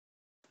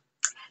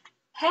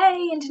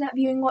Hey, internet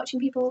viewing, watching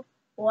people.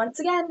 Once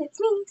again, it's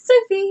me,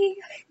 Sophie.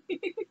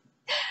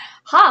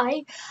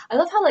 Hi. I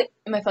love how, like,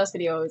 in my first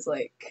video, I was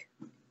like,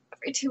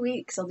 every 2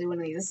 weeks I'll do one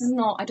of these. This is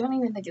not, I don't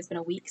even think it's been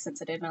a week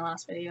since I did my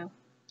last video.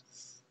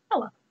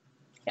 Oh well.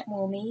 Get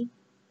more me.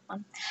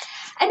 Fun.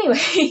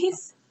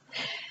 Anyways,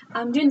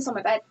 I'm doing this on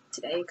my bed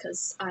today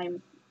because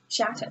I'm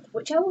shattered,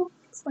 which I will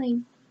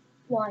explain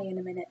why in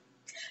a minute.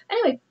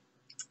 Anyway,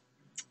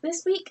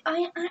 this week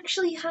I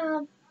actually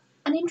have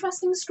an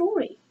interesting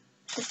story.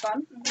 It's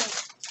fun.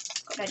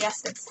 Got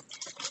digestives.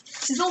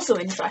 This is also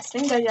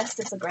interesting.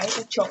 Digestives are great.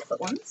 They're chocolate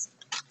ones.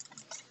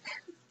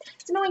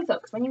 It's annoying though,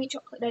 because when you eat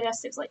chocolate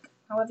digestives, like,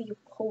 however you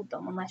hold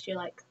them, unless you're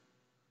like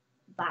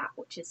that,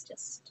 which is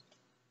just,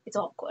 it's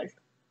awkward.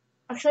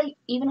 Actually,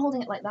 even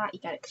holding it like that, you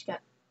get it because you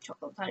get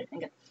chocolate inside your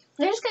finger.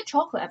 They just get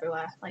chocolate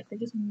everywhere. Like, they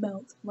just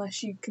melt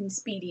unless you can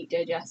speed eat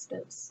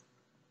digestives.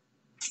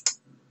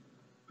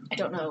 I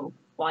don't know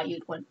why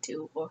you'd want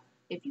to, or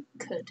if you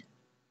could.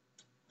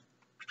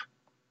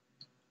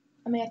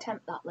 I may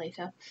attempt that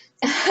later.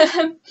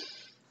 But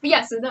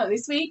yeah, so no,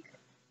 this week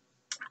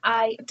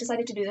I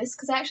decided to do this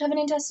because I actually have an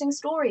interesting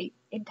story.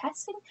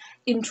 Interesting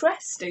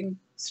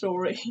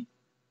story.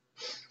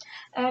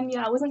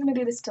 Yeah, I wasn't going to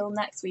do this till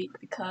next week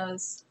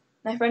because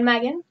my friend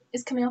Megan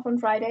is coming up on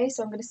Friday,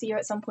 so I'm going to see her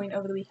at some point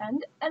over the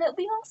weekend, and it'll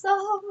be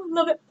awesome!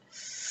 Love it!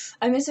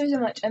 I miss her so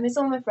much. I miss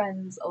all my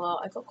friends a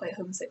lot. I got quite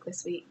homesick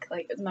this week.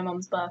 Like, it was my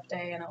mum's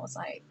birthday, and I was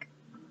like,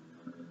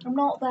 I'm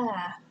not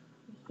there.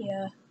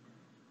 Here.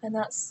 And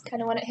that's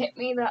kind of when it hit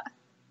me that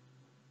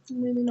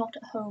I'm really not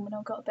at home, and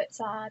I got a bit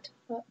sad,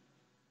 but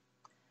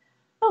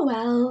oh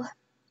well.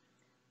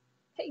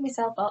 Picking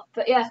myself up,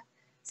 but yeah.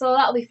 So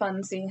that'll be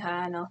fun seeing her,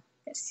 and I'll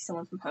get to see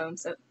someone from home,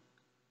 so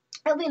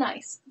it'll be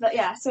nice. But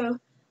yeah, so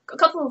got a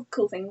couple of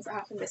cool things that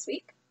happened this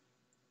week.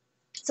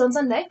 So on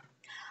Sunday,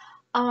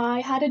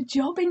 I had a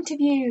job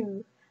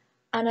interview,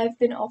 and I've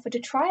been offered a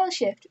trial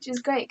shift, which is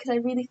great, because I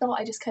really thought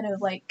I just kind of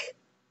like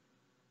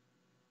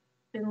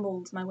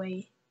bimbled my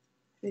way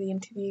through the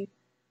interview.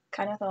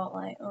 Kind of thought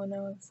like, oh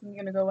no, it's not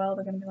going to go well.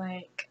 They're going to be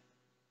like,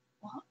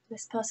 what?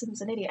 This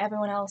person's an idiot.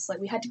 Everyone else, like,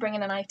 we had to bring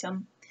in an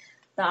item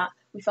that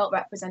we felt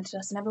represented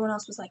us, and everyone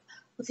else was like,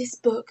 well, this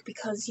book,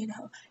 because, you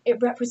know,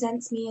 it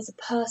represents me as a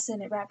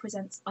person, it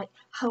represents, like,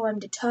 how I'm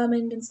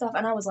determined and stuff.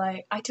 And I was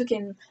like, I took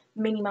in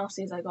Minnie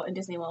Mouses I got in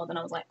Disney World, and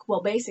I was like,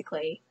 well,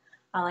 basically,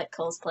 I like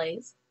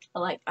cosplays, I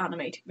like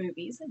animated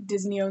movies,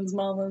 Disney owns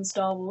Marvel and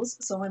Star Wars,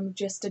 so I'm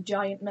just a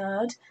giant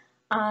nerd,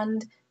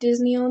 and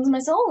Disney owns my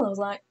soul. I was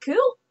like,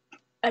 cool.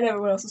 And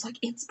everyone else was like,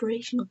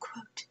 inspirational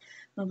quote.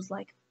 And I was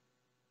like,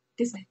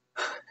 Disney.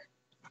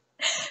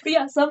 But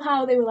yeah,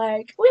 somehow they were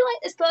like, we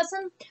like this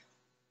person,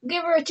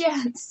 give her a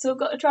chance. So I've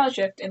got a trial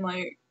shift in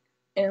like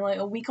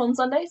a week on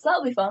Sunday, so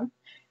that'll be fun.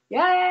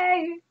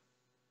 Yay!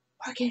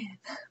 Working.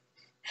 I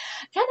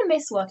kind of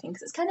miss working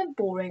because it's kind of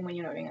boring when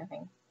you're not doing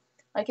anything.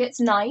 Like, it's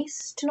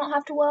nice to not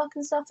have to work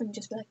and stuff and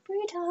just be like,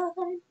 free time.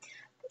 But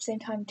at the same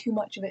time, too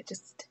much of it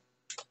just,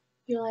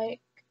 you're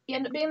like, you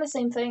end up doing the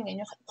same thing and you're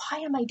like, why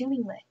am I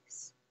doing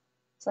this?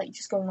 It's like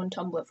just going on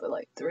Tumblr for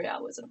like 3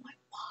 hours and I'm like,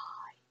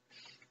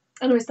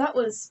 why? Anyways, that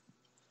was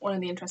one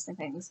of the interesting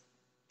things.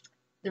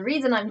 The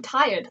reason I'm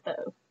tired,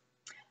 though,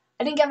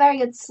 I didn't get very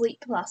good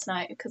sleep last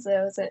night because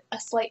there was a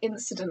slight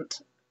incident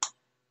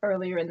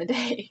earlier in the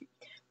day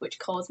which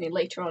caused me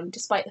later on,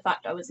 despite the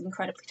fact I was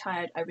incredibly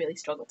tired, I really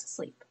struggled to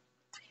sleep.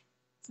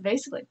 So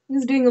basically, I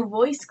was doing a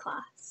voice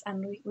class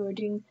and we were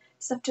doing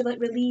stuff to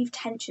like relieve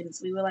tensions.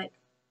 We were like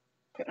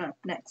putting our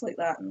necks like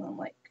that and then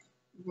like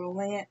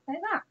rolling it like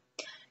that,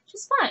 which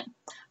is fine.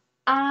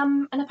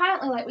 And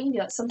apparently, like, when you do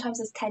that, sometimes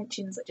there's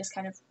tensions that just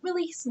kind of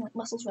release and like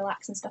muscles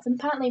relax and stuff. And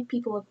apparently,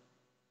 people have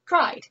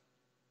cried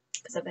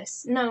because of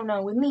this.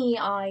 No, with me,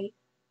 I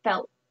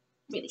felt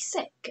really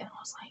sick, and I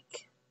was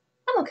like,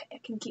 I'm okay, I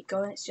can keep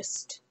going. It's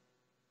just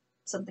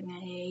something I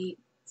hate.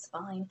 It's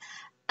fine.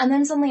 And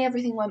then suddenly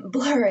everything went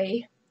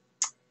blurry,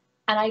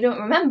 and I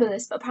don't remember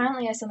this, but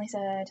apparently I suddenly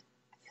said,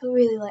 I feel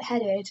really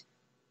lightheaded.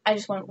 I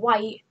just went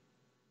white,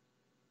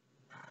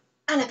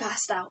 and I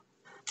passed out.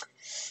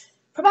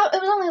 It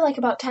was only like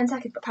about 10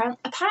 seconds, but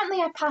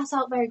apparently I passed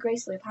out very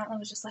gracefully. Apparently I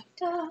was just like,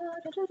 da,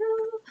 da, da,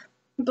 da.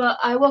 But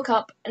I woke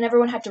up and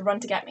everyone had to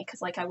run to get me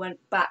because like I went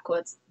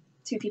backwards.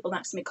 2 people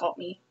next to me caught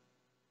me.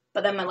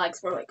 But then my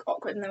legs were like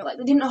awkward and they were like,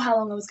 they didn't know how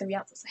long I was going to be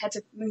out, so I had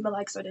to move my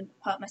legs so I didn't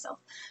hurt myself.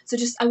 So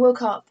I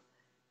woke up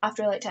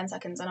after like 10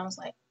 seconds and I was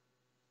like,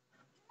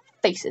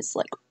 faces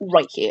like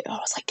right here. I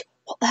was like,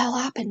 what the hell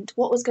happened?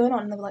 What was going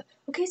on? And they were like,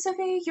 okay,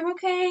 Sophie, you're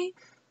okay.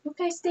 You're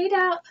okay, stay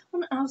down.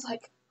 And I was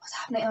like, what's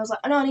happening? And I was like,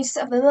 oh no, I need to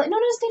sit up. They're like, no,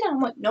 stay down.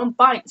 I'm like, no, I'm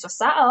fine. So I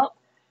sat up.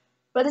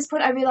 But at this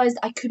point, I realised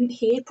I couldn't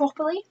hear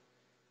properly.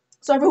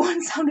 So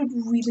everyone sounded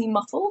really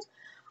muffled.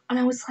 And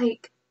I was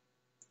like,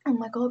 oh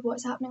my god,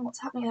 what's happening? What's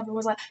happening? And everyone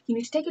was like, you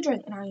need to take a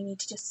drink. And now you need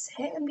to just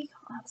sit and be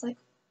calm. I was like,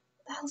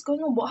 what the hell's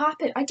going on? What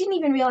happened? I didn't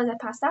even realise I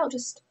passed out.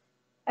 Just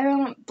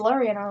everyone went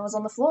blurry and I was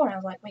on the floor. And I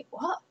was like, wait,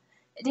 what?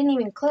 It didn't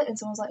even click. And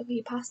someone was like, okay,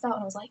 you passed out.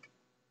 And I was like,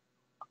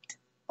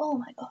 oh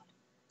my god.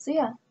 So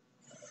yeah.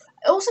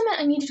 It also meant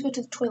I needed to go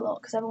to the toilet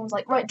because everyone was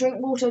like, right, drink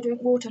water, and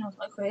I was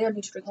like, okay, I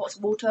need to drink lots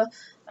of water,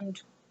 and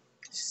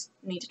just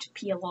needed to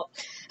pee a lot.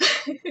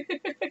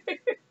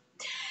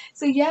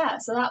 So yeah,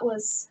 so that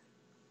was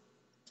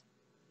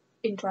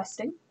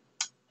interesting.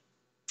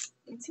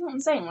 You see what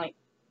I'm saying? Like,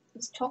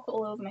 there's chocolate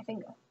all over my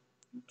finger.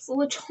 All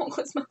the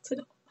chocolate's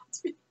melted off.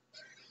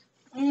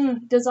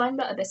 Design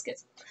better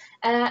biscuits.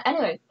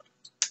 Anyway,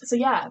 so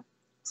yeah,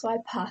 so I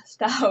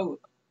passed out.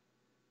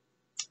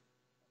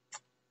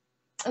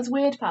 It's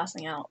weird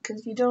passing out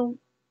because you don't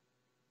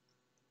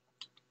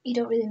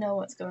really know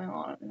what's going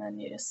on, and then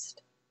you're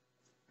just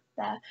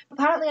there.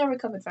 Apparently, I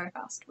recovered very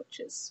fast, which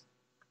is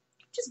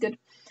good.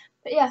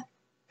 But yeah,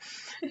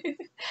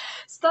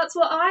 so that's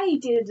what I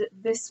did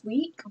this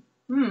week.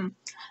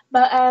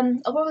 But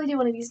I'll probably do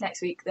one of these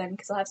next week then,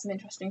 because I'll have some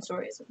interesting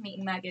stories with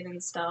meeting Megan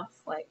and stuff.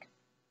 Like,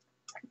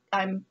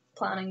 I'm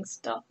planning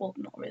stuff. Well,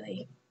 not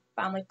really.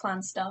 Family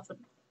plan stuff,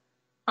 and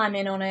I'm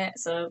in on it.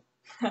 So,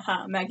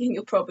 Megan,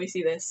 you'll probably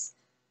see this.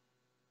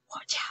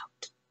 Watch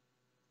out!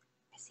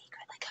 I'm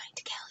secretly going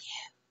to kill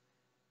you.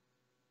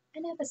 I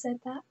never said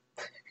that.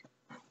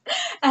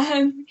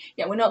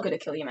 Yeah, we're not going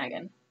to kill you,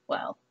 Megan.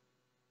 Well,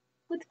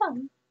 with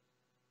fun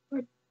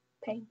or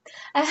pain.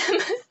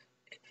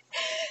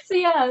 So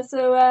yeah,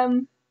 so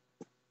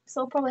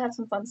I'll probably have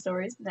some fun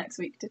stories next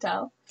week to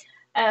tell.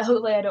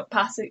 Hopefully I don't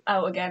pass it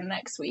out again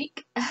next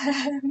week.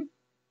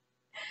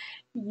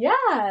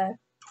 Yeah,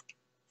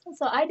 that's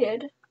what I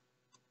did.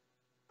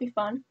 Be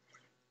fun.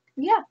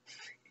 Yeah.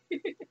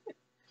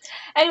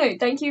 Anyway,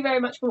 thank you very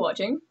much for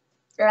watching.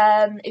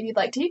 If you'd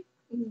like to, you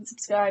can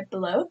subscribe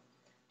below.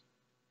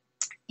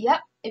 Yeah,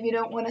 if you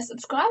don't want to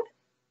subscribe,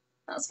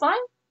 that's fine,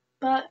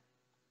 but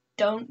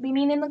don't be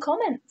mean in the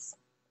comments.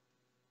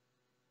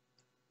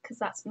 Because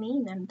that's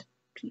mean and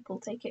people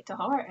take it to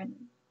heart and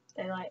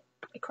they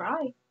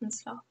cry and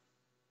stuff.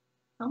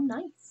 I'm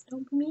nice,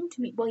 don't be mean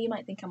to me. Well, you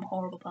might think I'm a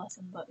horrible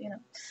person, but you know,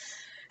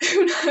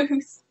 who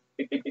knows?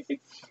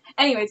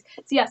 Anyways,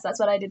 so yes, that's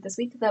what I did this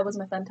week. That was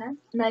my fun time,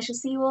 and I shall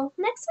see you all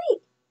next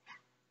week.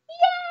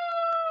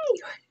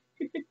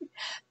 Yay!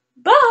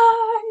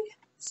 Bye!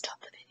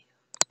 Stop the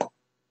video.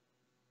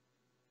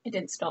 It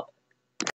didn't stop.